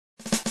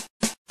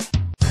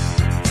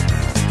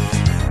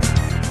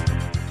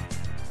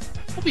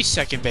I'll be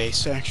second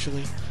base,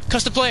 actually.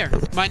 Custom player.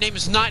 My name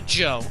is not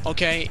Joe,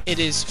 okay? It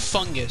is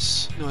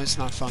Fungus. No, it's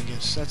not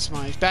Fungus. That's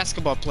my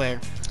basketball player.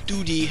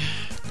 Duty.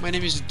 My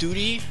name is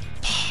Duty.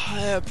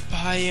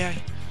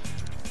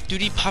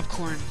 Duty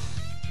Popcorn.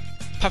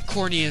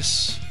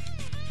 Popcornius.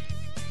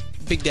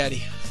 Big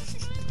Daddy.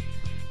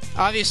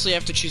 Obviously, I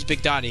have to choose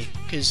Big Daddy,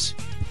 because...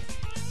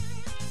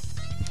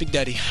 Big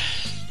Daddy.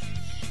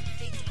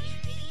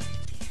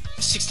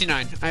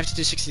 69. I have to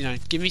do 69.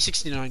 Give me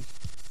 69.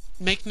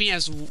 Make me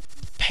as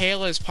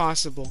pale as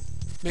possible.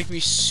 Make me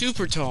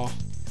super tall.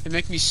 And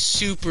make me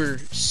super,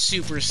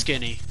 super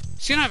skinny.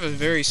 He's gonna have a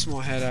very small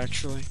head,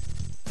 actually.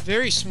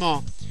 Very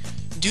small.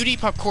 Duty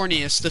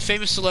Popcornius, the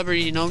famous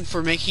celebrity known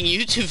for making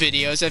YouTube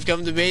videos, have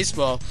come to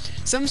baseball.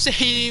 Some say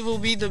he will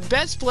be the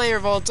best player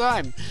of all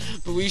time,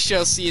 but we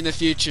shall see in the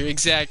future.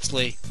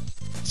 Exactly.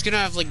 He's gonna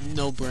have, like,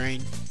 no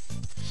brain.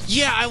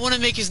 Yeah, I want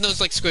to make his nose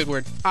like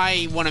Squidward.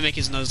 I want to make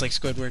his nose like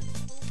Squidward.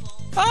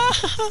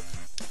 Ah!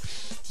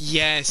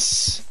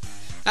 Yes.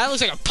 That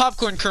looks like a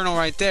popcorn kernel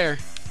right there.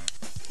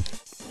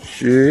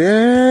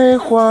 雪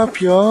花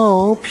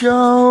飘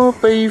飘，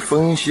北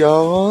风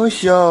萧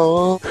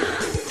萧。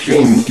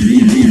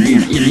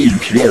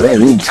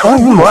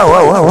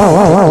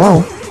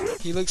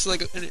 He looks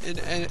like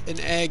an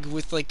egg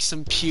with like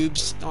some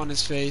pubes on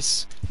his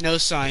face. No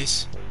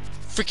size.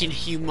 Freaking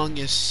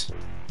humongous.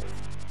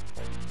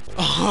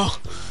 Oh.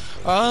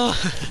 Oh.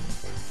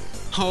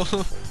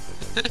 Oh.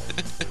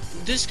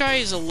 This guy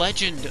is a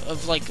legend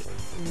of like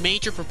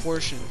major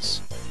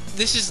proportions.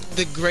 This is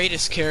the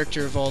greatest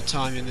character of all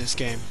time in this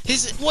game.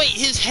 His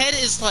head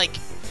is like,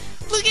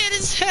 look at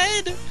his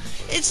head!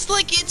 It's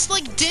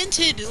like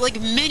dented like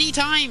many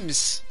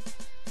times.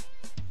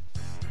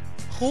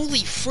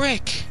 Holy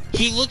frick.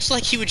 He looks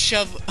like he would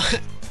shove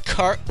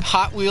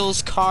Hot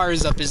Wheels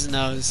cars up his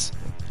nose.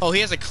 Oh, he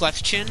has a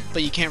cleft chin,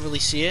 but you can't really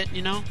see it,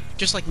 you know?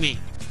 Just like me.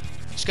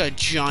 He's got a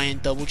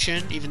giant double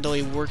chin, even though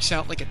he works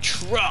out like a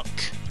truck.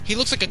 He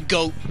looks like a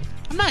goat.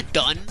 I'm not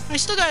done. I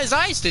still got his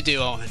eyes to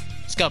do on.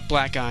 He's got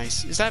black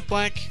eyes. Is that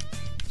black?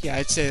 Yeah,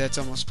 I'd say that's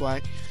almost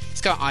black.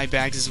 He's got eye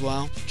bags as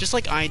well, just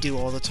like I do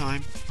all the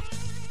time.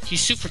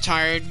 He's super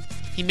tired.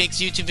 He makes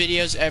YouTube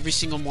videos every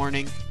single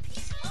morning.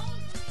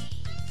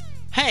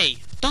 Hey,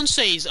 don't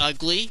say he's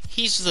ugly.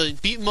 He's the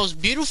most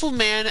beautiful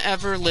man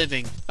ever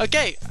living.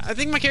 Okay, I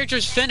think my character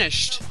is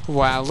finished.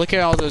 Wow, look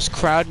at all those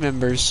crowd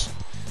members.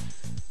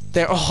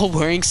 They're all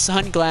wearing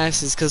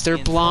sunglasses because they're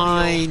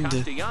blind.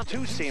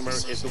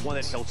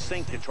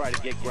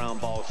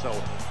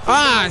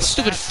 Ah,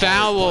 stupid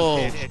foul.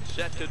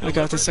 I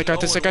got this, I got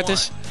this, I got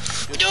this.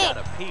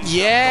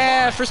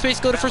 Yeah, first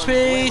base, go to first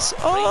base.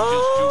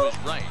 Oh!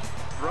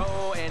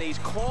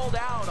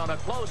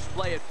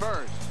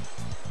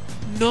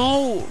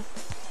 No.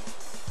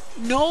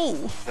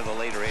 No.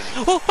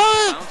 Oh,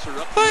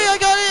 hey, I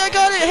got it, I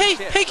got it.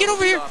 Hey, get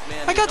over here.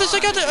 I got this,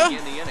 I got it.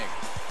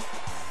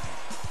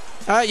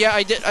 Yeah,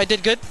 I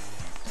did good.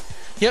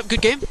 Yep,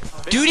 good game.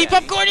 Duty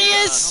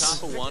Popcornius!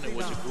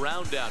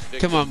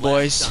 Come on,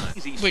 boys.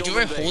 Wait, do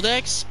I hold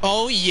X?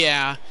 Oh,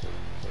 yeah.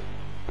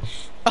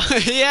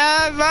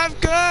 Yeah,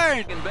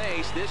 popcorn!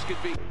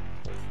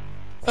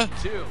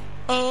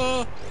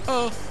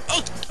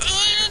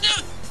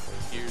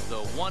 Here's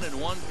the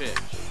 1-1 pitch.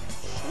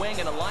 Swing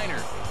and a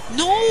liner.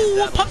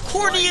 No,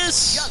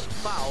 Popcornius! Just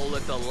foul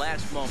at the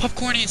last moment.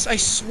 Popcornius, I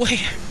swear.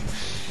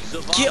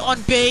 Get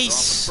on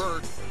base.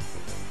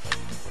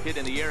 Hit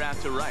in the air out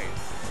to right.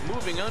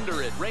 Moving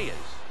under it, Reyes.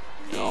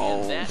 No.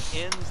 And that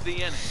ends the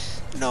inning.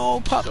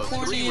 No, So 3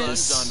 Popcornius.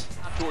 runs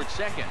on towards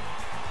second.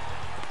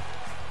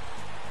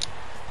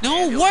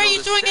 No, why are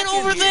you doing it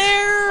over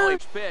there?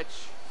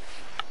 Pitch.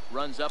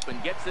 Runs up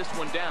and gets this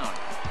one down.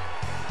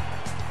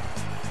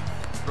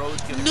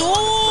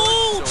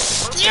 No!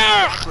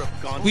 Yeah!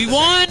 We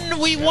won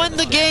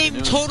the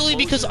game totally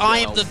because I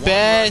am the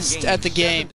best at the game.